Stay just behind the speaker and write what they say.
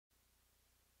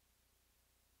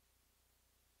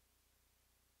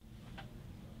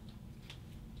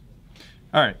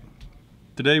All right,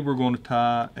 today we're going to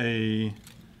tie a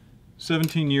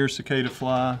 17-year cicada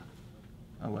fly.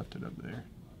 I left it up there.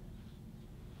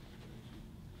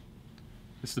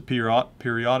 It's the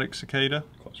periodic cicada.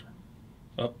 Closer.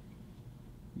 Up.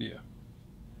 Yeah.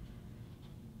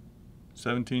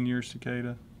 17-year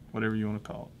cicada, whatever you want to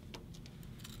call it.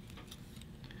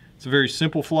 It's a very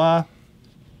simple fly.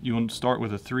 You want to start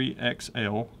with a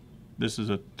 3XL. This is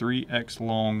a 3X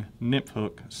long nymph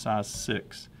hook, size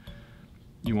 6.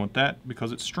 You want that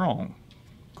because it's strong.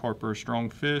 Carp are a strong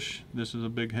fish. This is a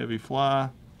big heavy fly.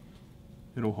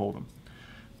 It'll hold them.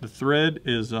 The thread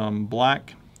is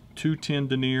black 210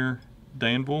 denier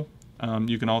Danville.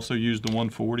 You can also use the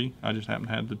 140. I just happen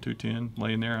to have the 210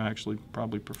 laying there. I actually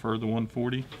probably prefer the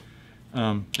 140.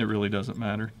 It really doesn't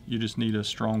matter. You just need a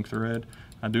strong thread.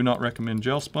 I do not recommend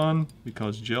gel spun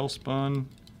because gel spun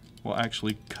will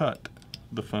actually cut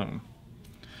the foam.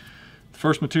 The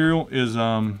first material is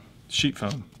sheet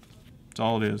foam. That's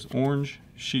all it is, orange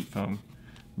sheet foam.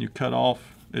 You cut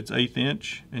off, it's 1/8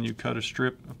 inch, and you cut a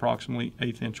strip approximately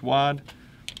 1/8 inch wide.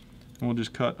 And we'll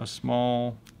just cut a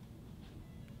small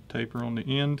taper on the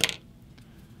end.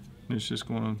 And it's just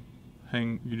going to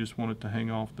hang, you just want it to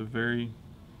hang off the very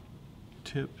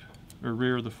tip or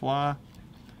rear of the fly.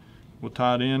 We'll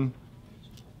tie it in.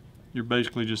 You're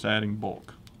basically just adding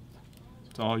bulk.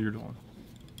 That's all you're doing.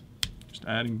 Just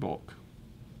adding bulk.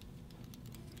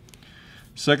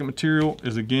 Second material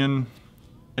is again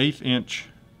 1/8 inch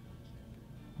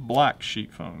black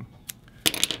sheet foam.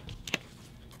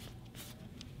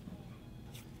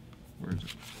 Where is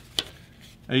it?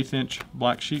 1/8 inch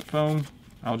black sheet foam.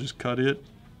 I'll just cut it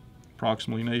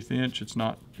approximately 1/8 inch. It's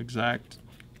not exact.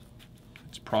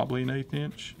 It's probably 1/8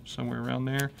 inch, somewhere around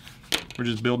there. We're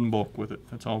just building bulk with it.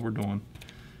 That's all we're doing.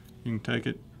 You can take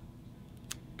it,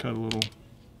 cut a little,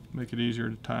 make it easier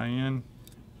to tie in.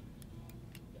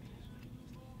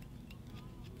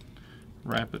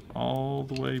 Wrap it all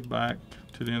the way back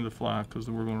to the end of the fly because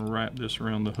we're going to wrap this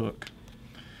around the hook.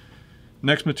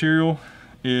 Next material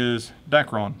is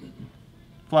Dacron,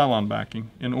 fly line backing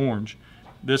in orange.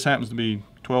 This happens to be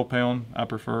 12 pound. I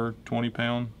prefer 20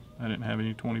 pound. I didn't have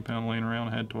any 20 pound laying around.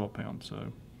 I had 12 pound.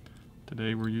 So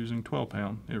today we're using 12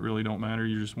 pound. It really don't matter.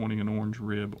 You're just wanting an orange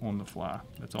rib on the fly.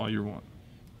 That's all you want.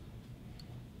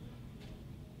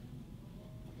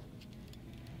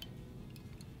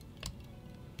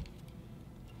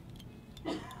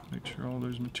 Make sure all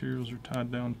those materials are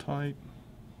tied down tight.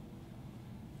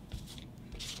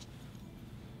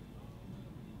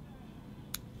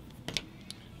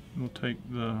 We'll take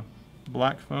the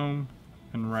black foam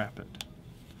and wrap it.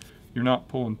 You're not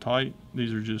pulling tight.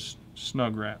 These are just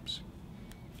snug wraps.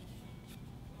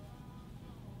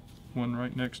 One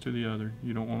right next to the other.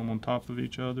 You don't want them on top of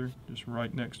each other, just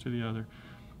right next to the other.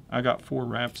 I got 4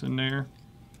 wraps in there,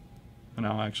 and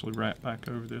I'll actually wrap back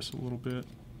over this a little bit.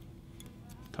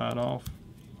 Tie it off.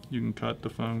 You can cut the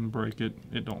foam, break it,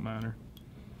 it don't matter.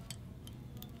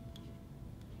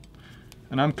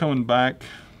 And I'm coming back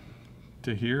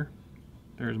to here.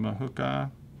 There's my hook eye.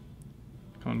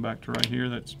 Coming back to right here,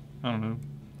 that's, I don't know,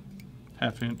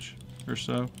 1/2 inch or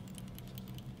so.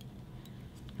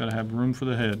 Gotta have room for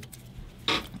the head.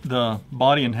 The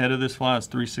body and head of this fly is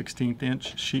 3/16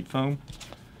 inch sheet foam.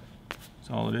 That's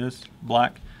all it is,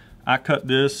 black. I cut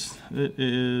this, it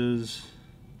is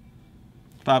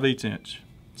 5/8 inch.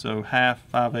 So half,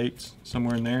 5/8,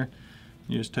 somewhere in there.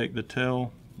 You just take the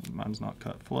tail, mine's not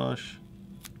cut flush,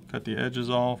 cut the edges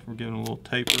off. We're giving a little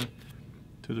taper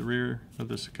to the rear of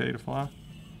the cicada fly.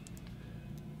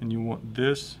 And you want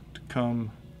this to come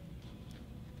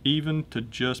even to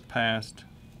just past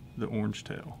the orange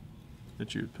tail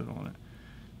that you would put on it.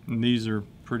 And these are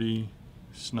pretty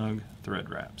snug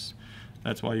thread wraps.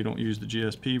 That's why you don't use the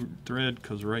GSP thread,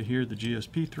 because right here the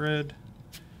GSP thread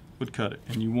would cut it.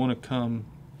 And you want to come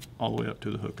all the way up to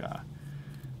the hook eye.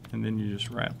 And then you just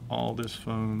wrap all this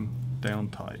foam down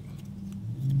tight.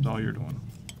 That's all you're doing.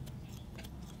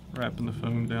 Wrapping the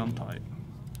foam down tight.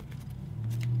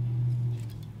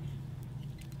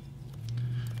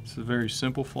 It's a very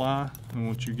simple fly, and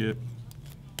once you get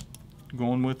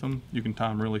going with them, you can tie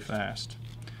them really fast.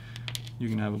 You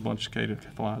can have a bunch of cicada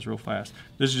flies real fast.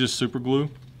 This is just super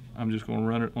glue. I'm just going to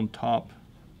run it on top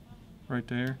right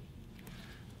there,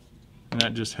 and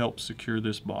that just helps secure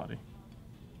this body.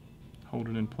 Hold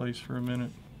it in place for a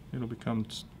minute. It'll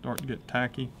start to get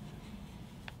tacky.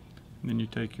 And then you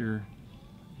take your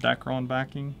Dacron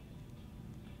backing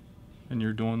and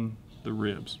you're doing the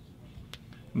ribs.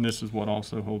 And this is what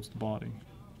also holds the body.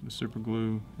 The super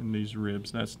glue and these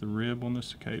ribs. That's the rib on the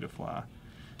cicada fly.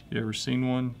 If you ever seen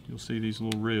one, you'll see these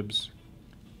little ribs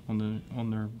on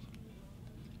their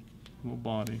little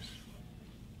bodies.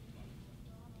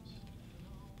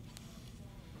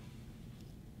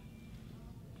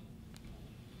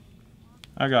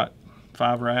 I got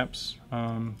 5 wraps.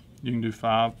 You can do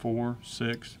 5, 4,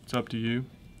 6. It's up to you.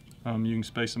 You can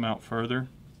space them out further.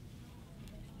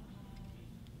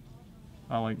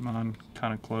 I like mine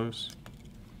kind of close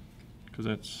because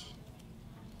that's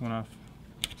when I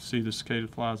see the cicada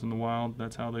flies in the wild,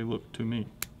 that's how they look to me.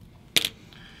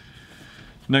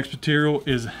 Next material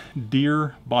is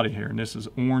deer body hair, and this is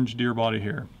orange deer body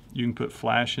hair. You can put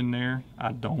flash in there.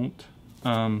 I don't.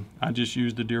 I just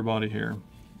use the deer body hair.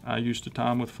 I used to tie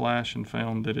them with flash and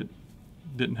found that it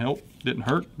didn't help. Didn't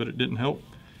hurt, but it didn't help.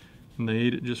 And they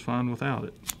ate it just fine without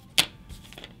it.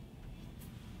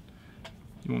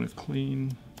 You want to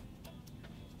clean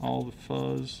all the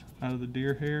fuzz out of the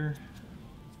deer hair.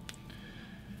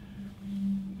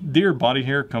 Deer body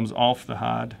hair comes off the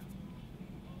hide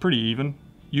pretty even.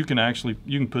 You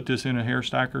can put this in a hair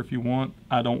stacker if you want.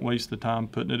 I don't waste the time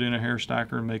putting it in a hair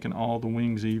stacker and making all the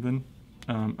wings even,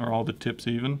 or all the tips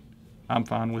even. I'm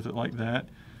fine with it like that.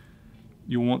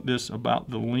 You want this about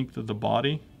the length of the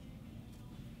body.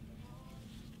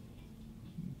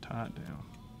 Tie it down.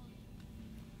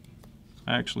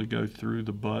 I actually go through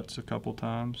the butts a couple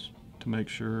times to make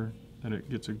sure that it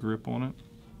gets a grip on it,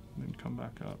 and then come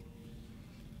back up.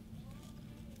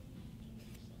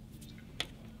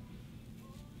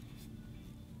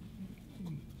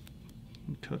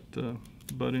 Cut the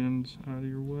butt ends out of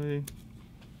your way.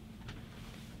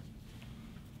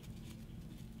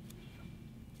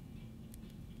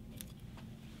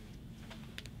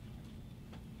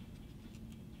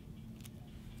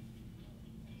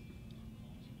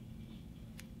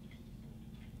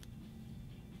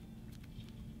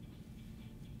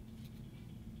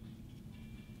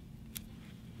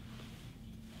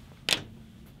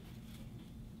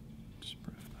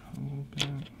 Spread it out a little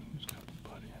bit. There's a couple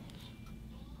butt ends.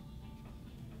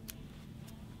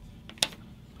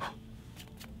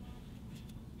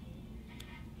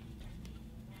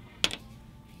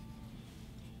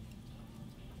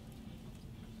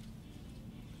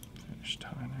 Finish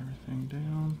tying everything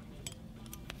down.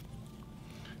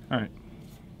 Alright,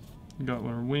 we got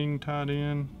our wing tied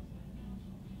in.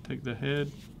 Take the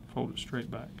head, fold it straight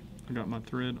back. I got my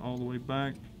thread all the way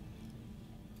back,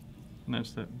 and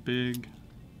that's that big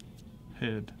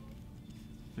head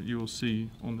that you will see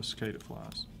on the cicada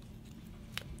flies.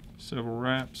 Several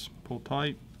wraps, pull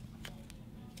tight.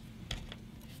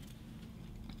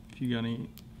 If you got any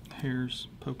hairs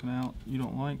poking out you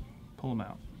don't like, pull them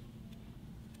out.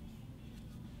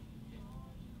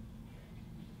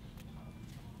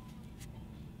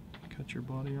 Cut your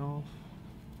body off.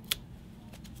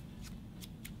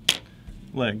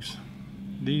 Legs.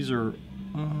 These are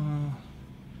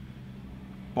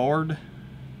barred,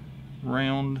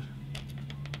 round,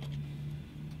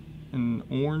 and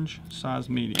orange, size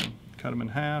medium. Cut them in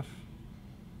half,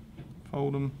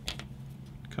 fold them,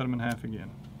 cut them in half again.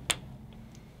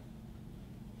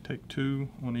 Take 2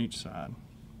 on each side.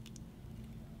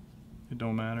 It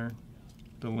don't matter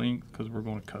the length because we're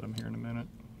going to cut them here in a minute.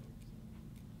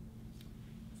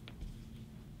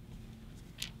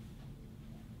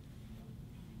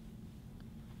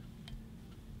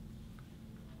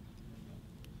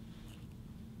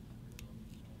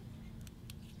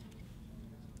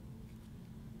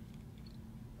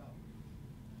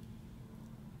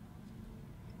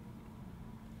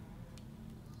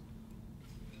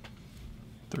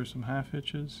 Through some half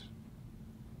hitches.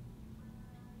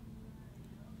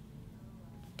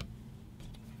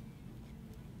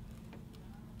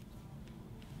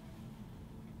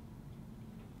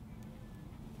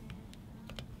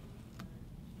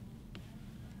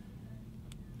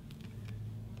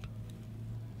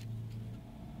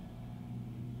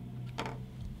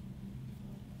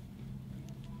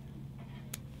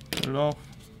 Cut it off.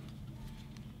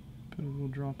 Put a little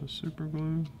drop of super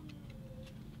glue.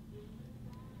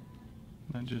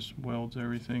 That just welds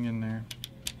everything in there.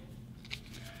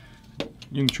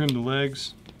 You can trim the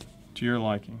legs to your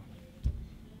liking.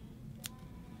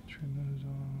 Trim those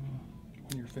off.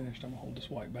 When you're finished, I'm gonna hold this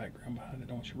white background behind it.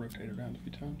 I want you to rotate it around a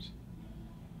few times.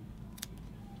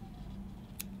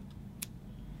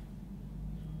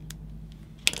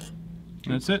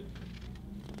 And that's it.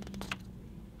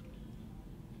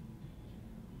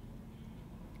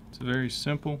 It's very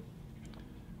simple.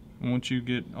 And once you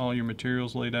get all your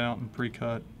materials laid out and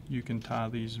pre-cut, you can tie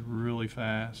these really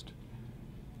fast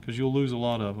because you'll lose a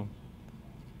lot of them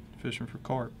fishing for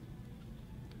carp.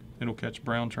 It'll catch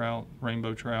brown trout,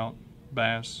 rainbow trout,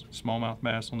 bass, smallmouth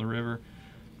bass on the river.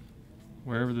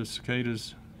 Wherever the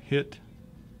cicadas hit,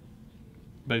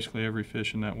 basically every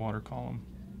fish in that water column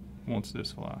wants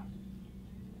this fly.